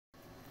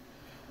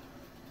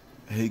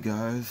Hey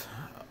guys,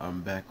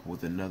 I'm back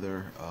with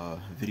another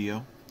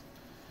video.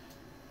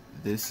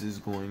 This is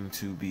going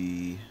to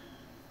be,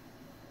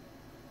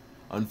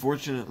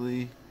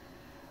 unfortunately,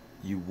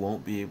 you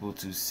won't be able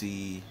to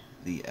see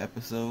the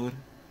episode,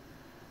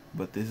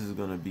 but this is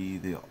going to be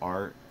the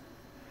art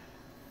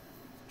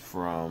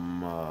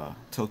from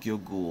Tokyo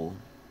Ghoul,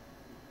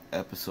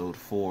 episode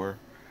 4.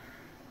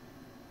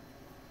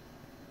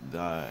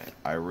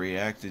 I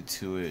reacted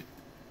to it,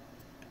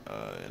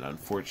 and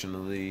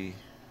unfortunately,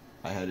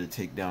 I had to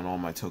take down all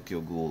my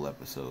Tokyo Ghoul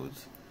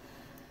episodes.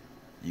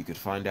 You could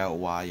find out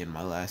why in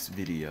my last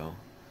video.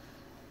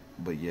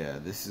 But yeah,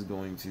 this is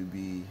going to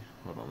be...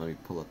 Hold on, let me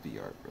pull up the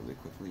art really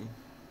quickly.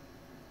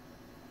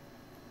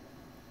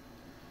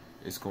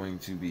 It's going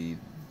to be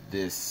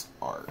this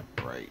art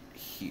right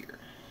here.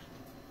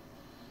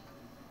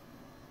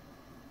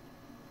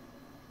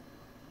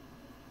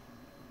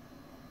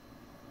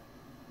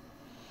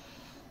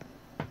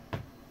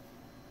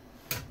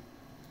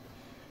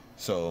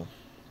 So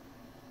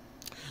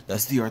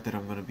that's the art that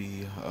I'm going to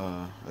be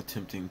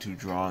attempting to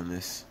draw in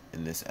this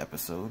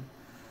episode.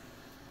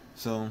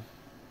 So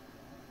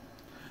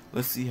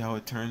let's see how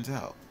it turns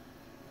out.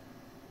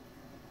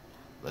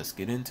 Let's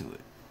get into it.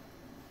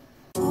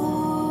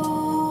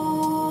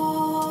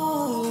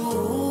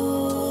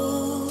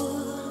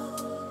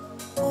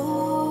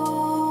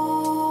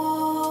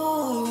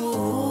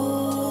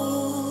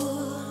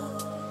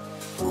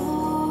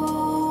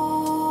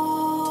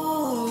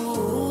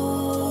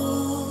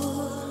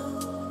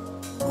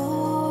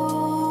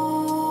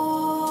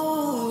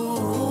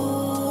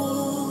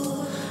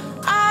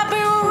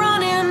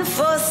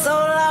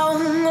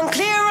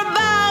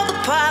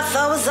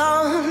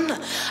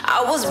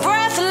 I was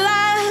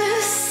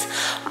breathless,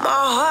 my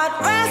heart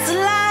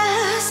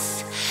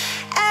restless.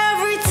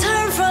 Every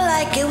turn felt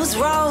like it was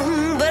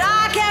wrong, but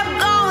I kept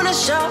going to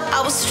show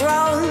I was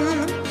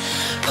strong.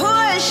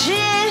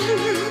 Pushing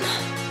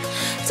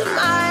to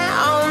my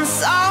own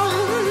song,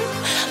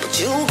 but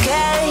you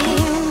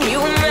came,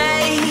 you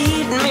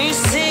made me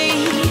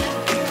see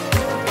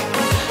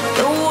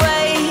the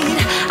weight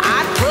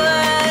I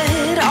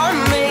put on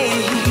me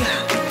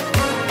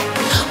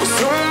was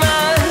too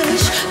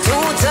much,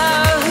 too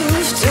tough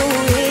to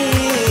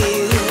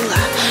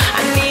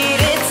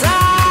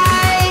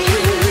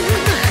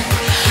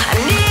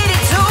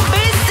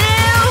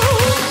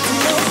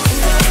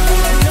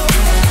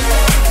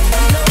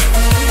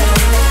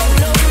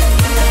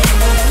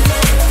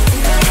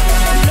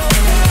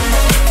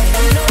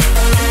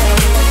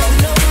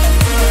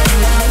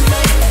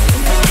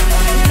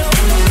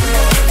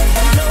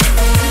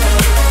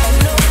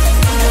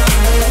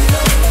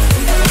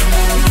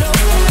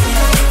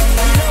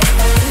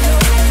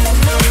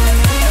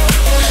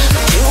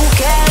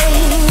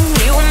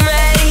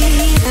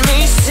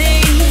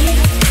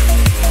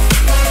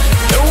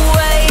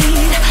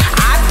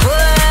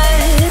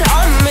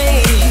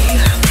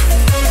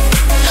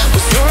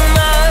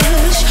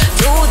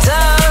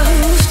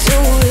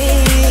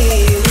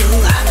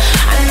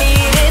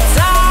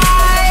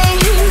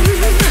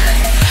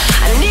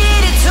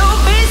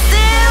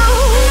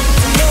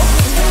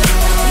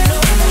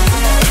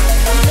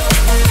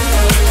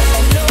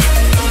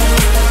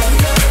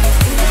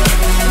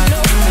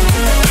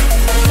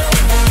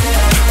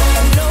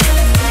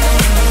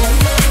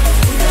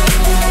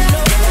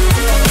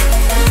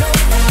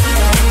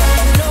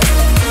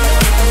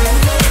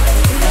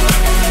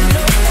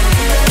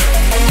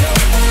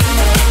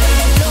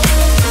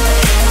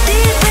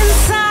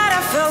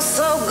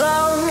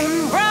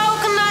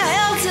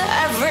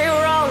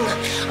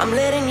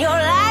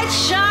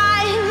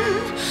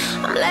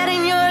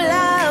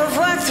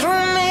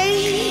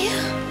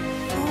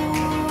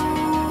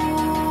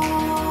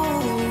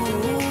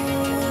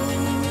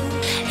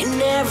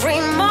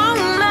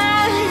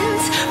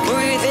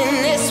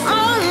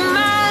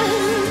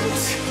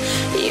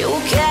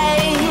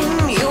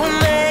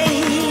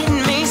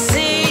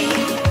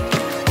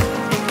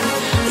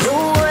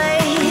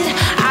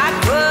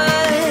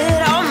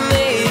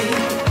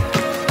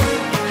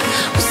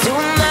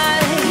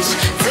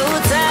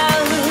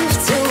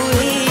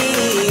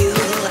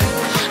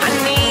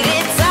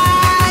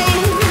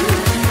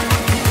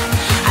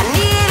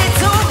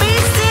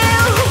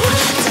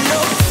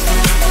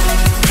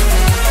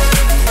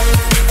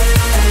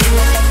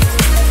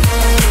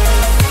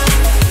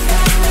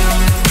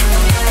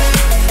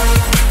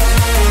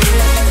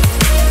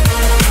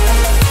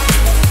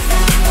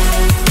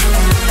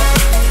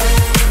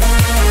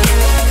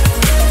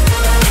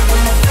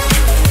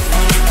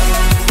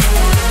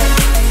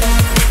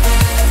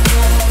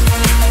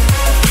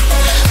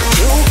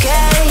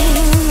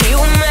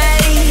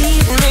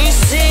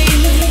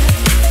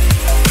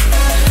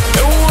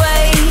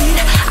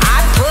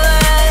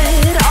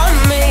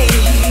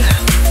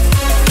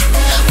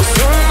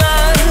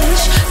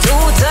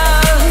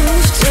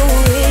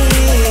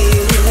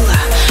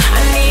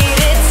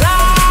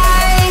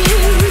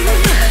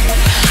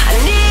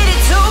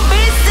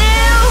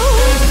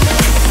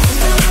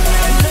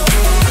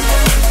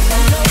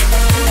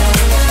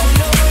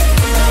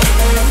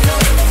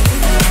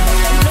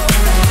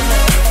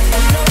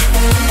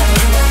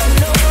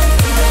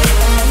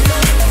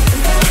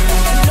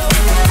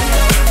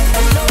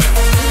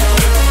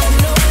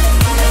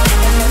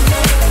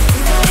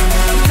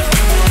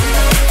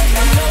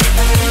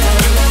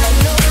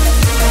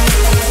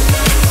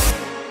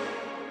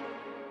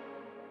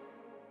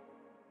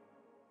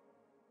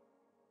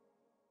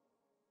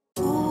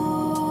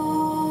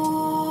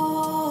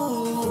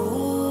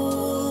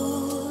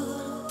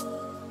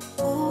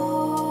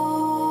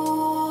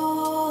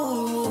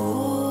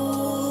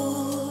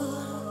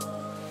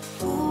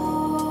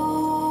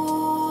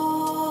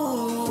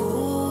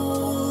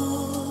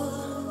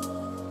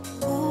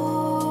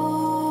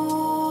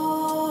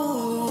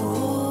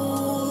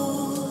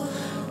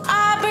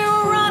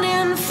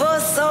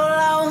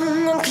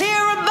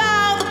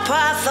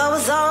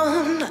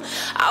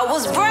I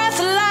was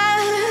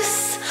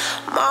breathless,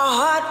 my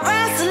heart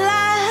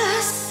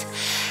restless.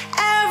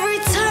 Every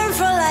turn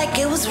felt like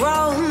it was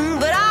wrong,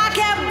 but I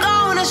kept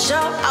going to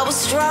show I was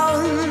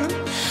strong.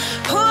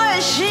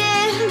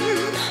 Pushing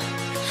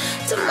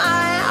to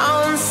my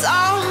own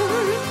song,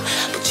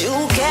 but you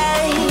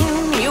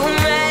came, you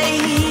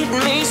made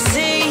me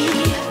see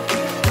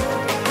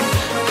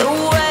the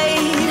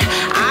weight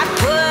I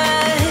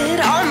put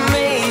on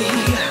me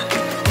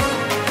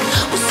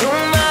was too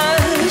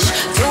much,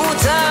 too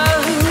tough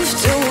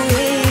to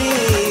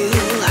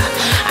heal.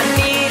 I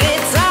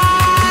needed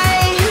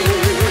time,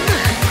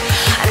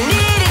 I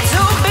needed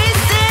to be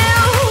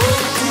still.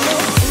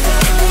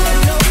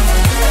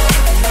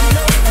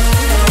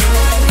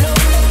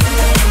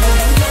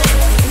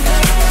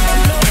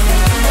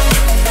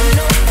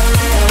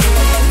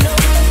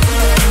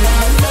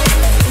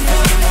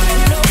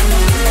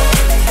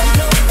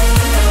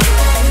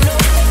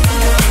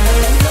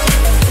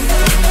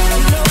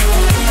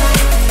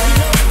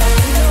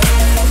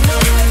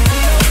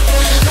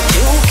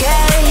 You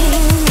came,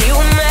 you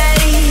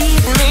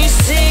made me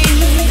see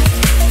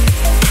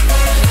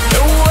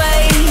the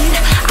weight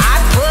I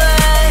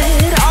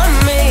put on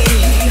me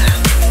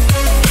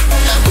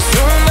was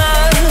too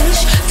much,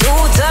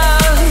 too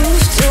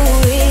tough to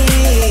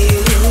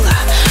heal.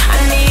 I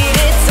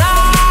needed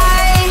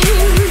time,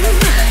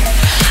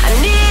 I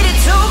needed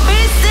to be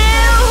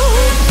still.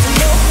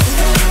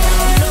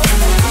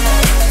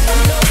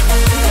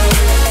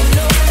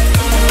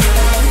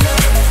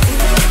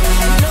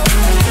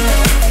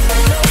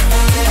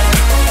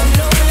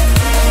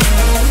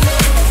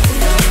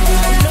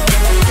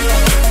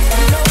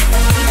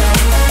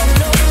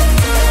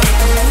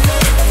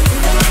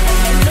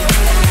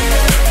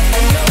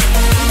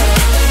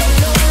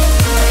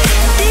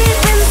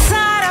 Deep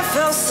inside I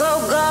felt so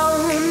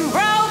gone,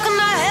 broken,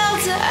 I held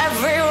to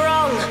every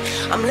wrong.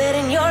 I'm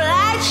letting your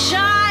light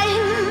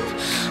shine,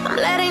 I'm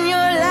letting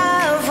your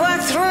love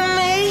work through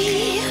me.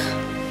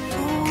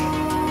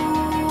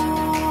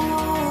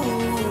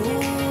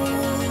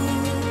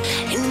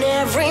 In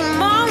every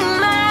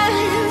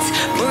moment,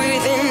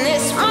 breathing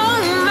this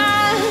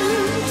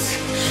moment,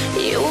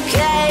 you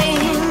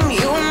came,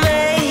 you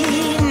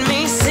made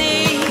me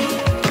see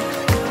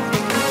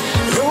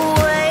the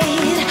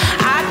weight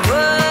I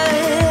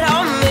put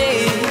on me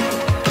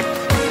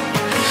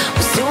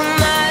was too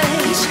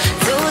much,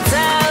 too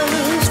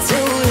tough to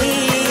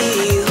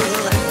heal.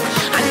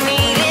 I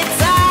needed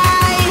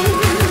time,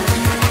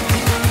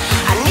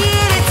 I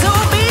needed to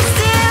be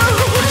still,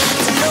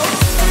 to know.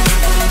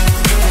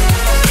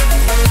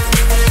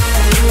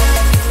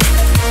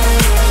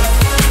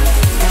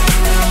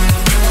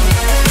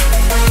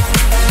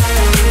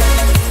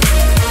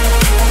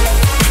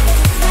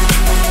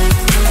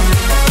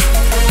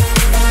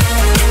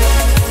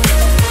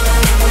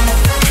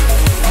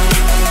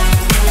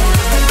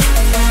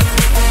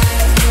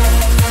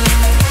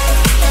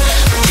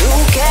 You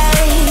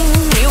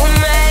came, you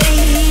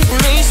made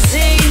me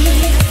see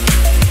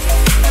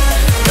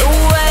the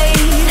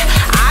weight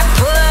I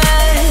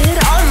put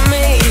on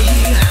me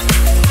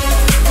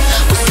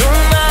was too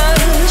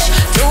much,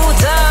 too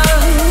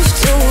tough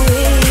to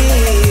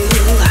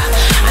heal.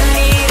 I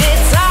needed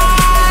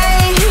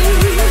time,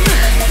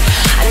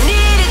 I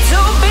needed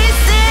to be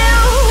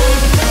still.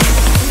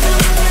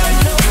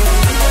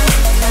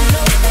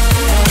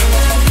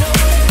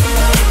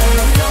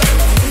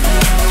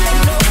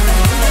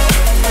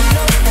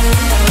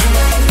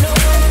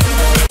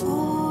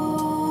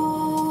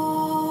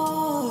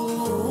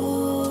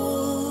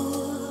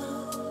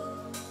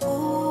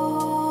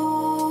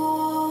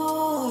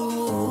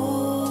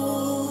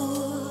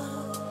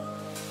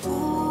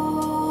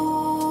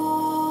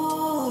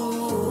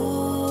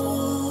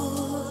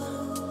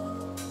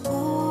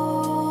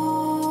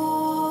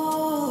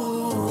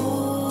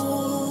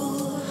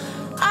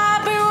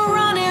 I've been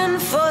running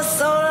for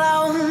so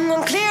long,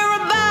 unclear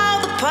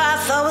about the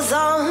path I was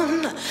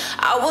on.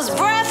 I was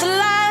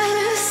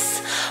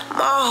breathless,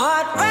 my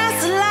heart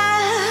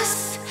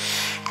restless.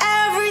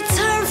 Every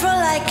turn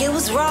felt like it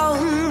was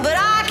wrong, but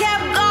I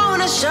kept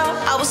going to show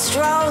I was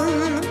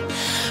strong.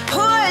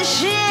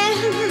 Pushing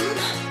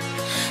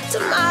to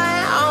my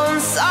own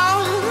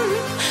song,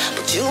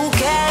 but you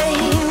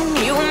came,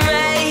 you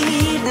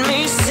made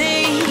me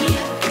see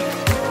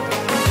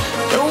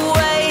the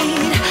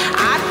weight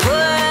I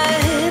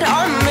put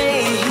on me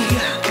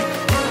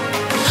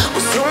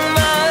was too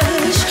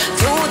much,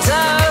 too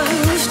tough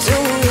to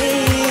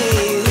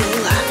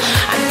heal.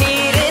 I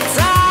needed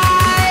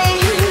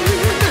time,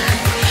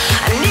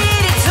 I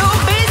needed to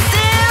be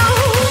still.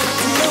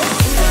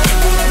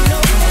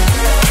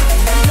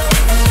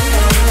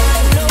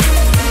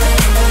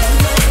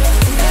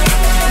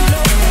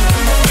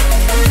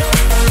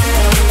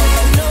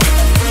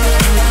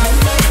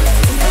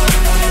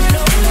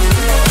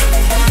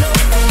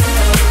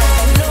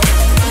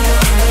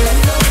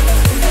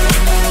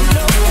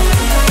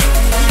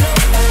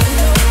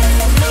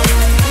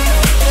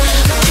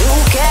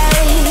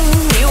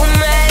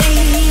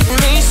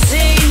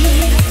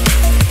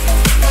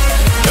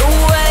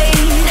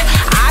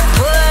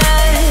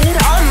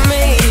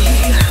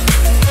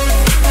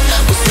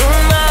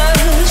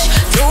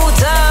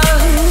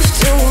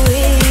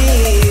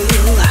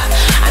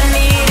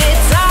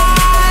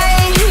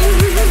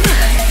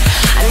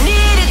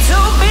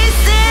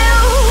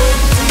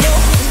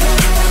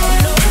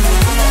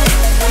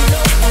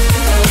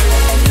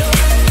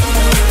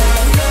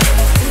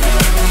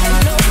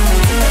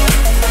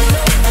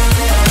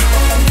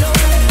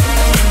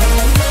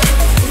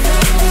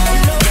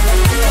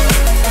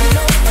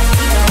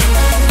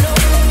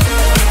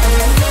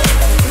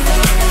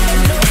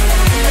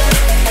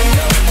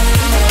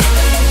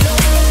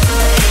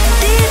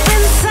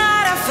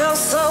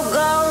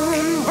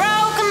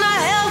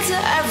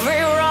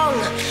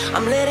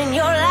 I'm letting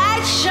your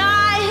light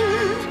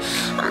shine.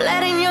 I'm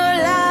letting your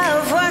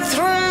love work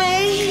through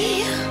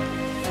me.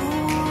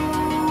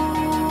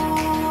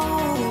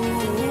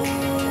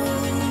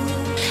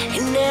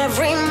 In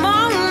every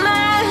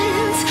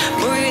moment,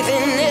 breathe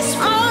in this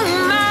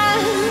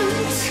moment.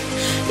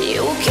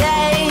 You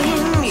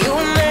came, you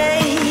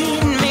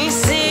made me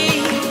see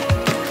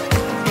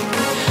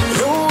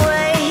the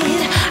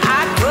weight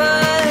I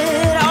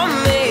put on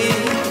me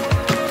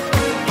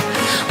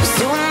was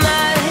too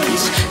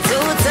much,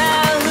 too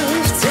tough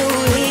to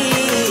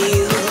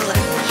heal.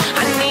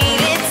 I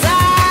needed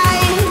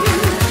time,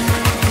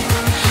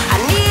 I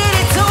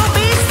needed to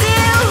be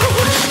still,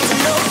 to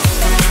know.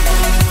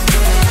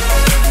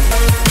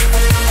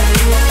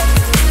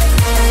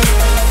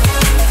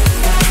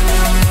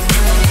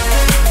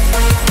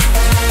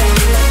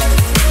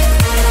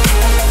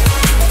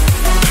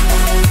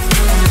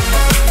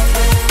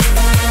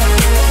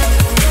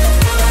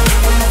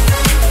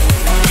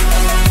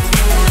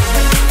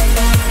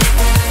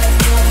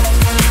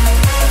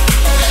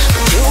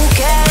 You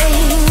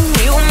came,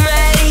 you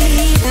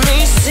made me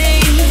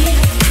see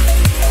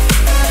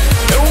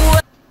the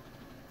way.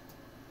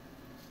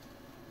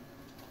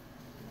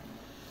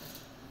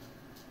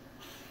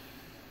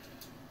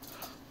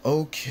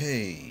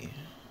 Okay,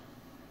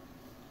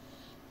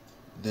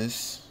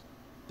 this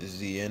is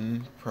the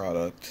end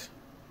product.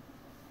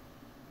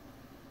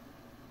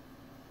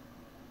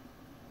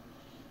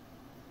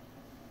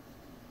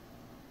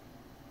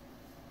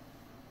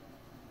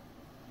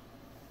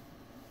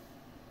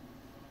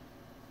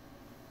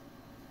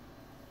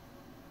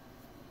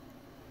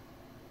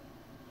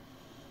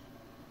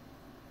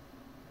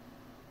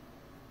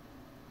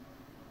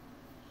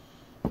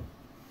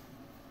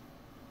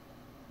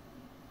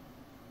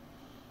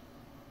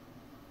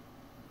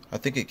 I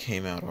think it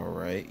came out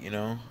alright, you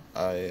know.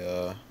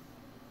 I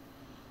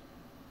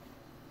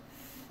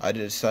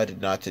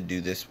decided not to do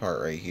this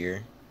part right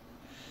here.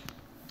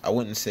 I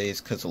wouldn't say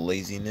it's because of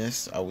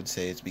laziness. I would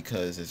say it's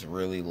because it's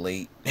really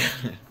late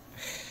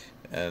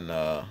and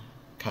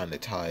kind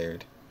of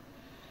tired.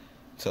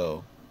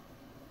 So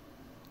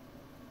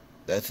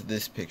that's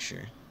this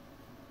picture.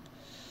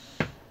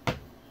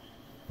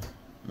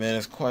 Man,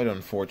 it's quite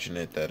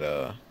unfortunate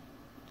that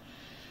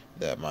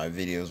that my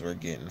videos were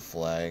getting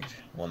flagged.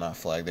 Well, not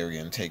flagged, they were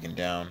getting taken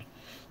down.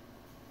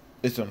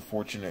 It's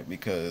unfortunate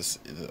because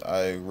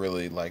I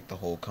really like the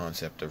whole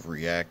concept of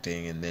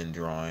reacting and then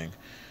drawing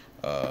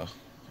a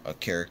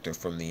character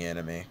from the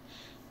anime.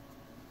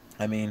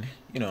 I mean,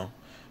 you know,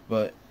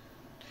 but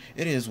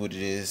it is what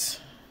it is.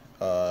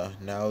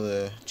 Now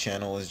the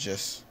channel is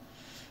just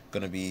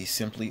gonna be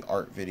simply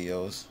art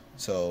videos.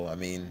 So, I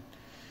mean,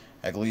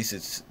 at least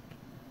it's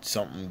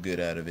something good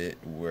out of it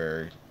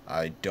where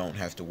I don't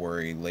have to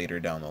worry later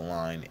down the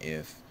line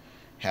if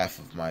half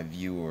of my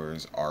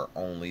viewers are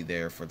only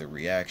there for the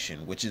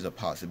reaction, which is a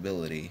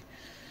possibility,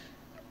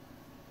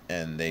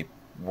 and they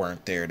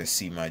weren't there to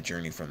see my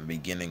journey from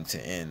beginning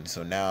to end.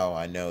 So now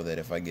I know that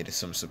if I get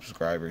some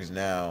subscribers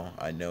now,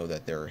 I know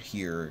that they're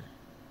here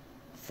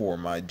for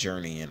my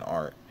journey in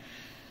art.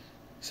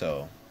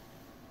 So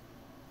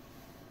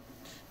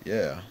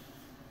yeah,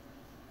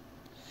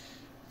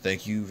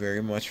 thank you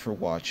very much for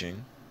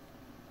watching.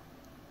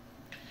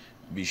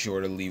 Be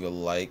sure to leave a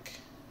like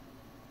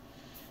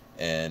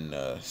and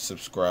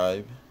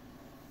subscribe,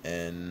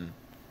 and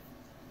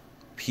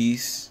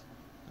peace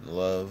and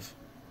love,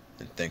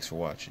 and thanks for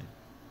watching.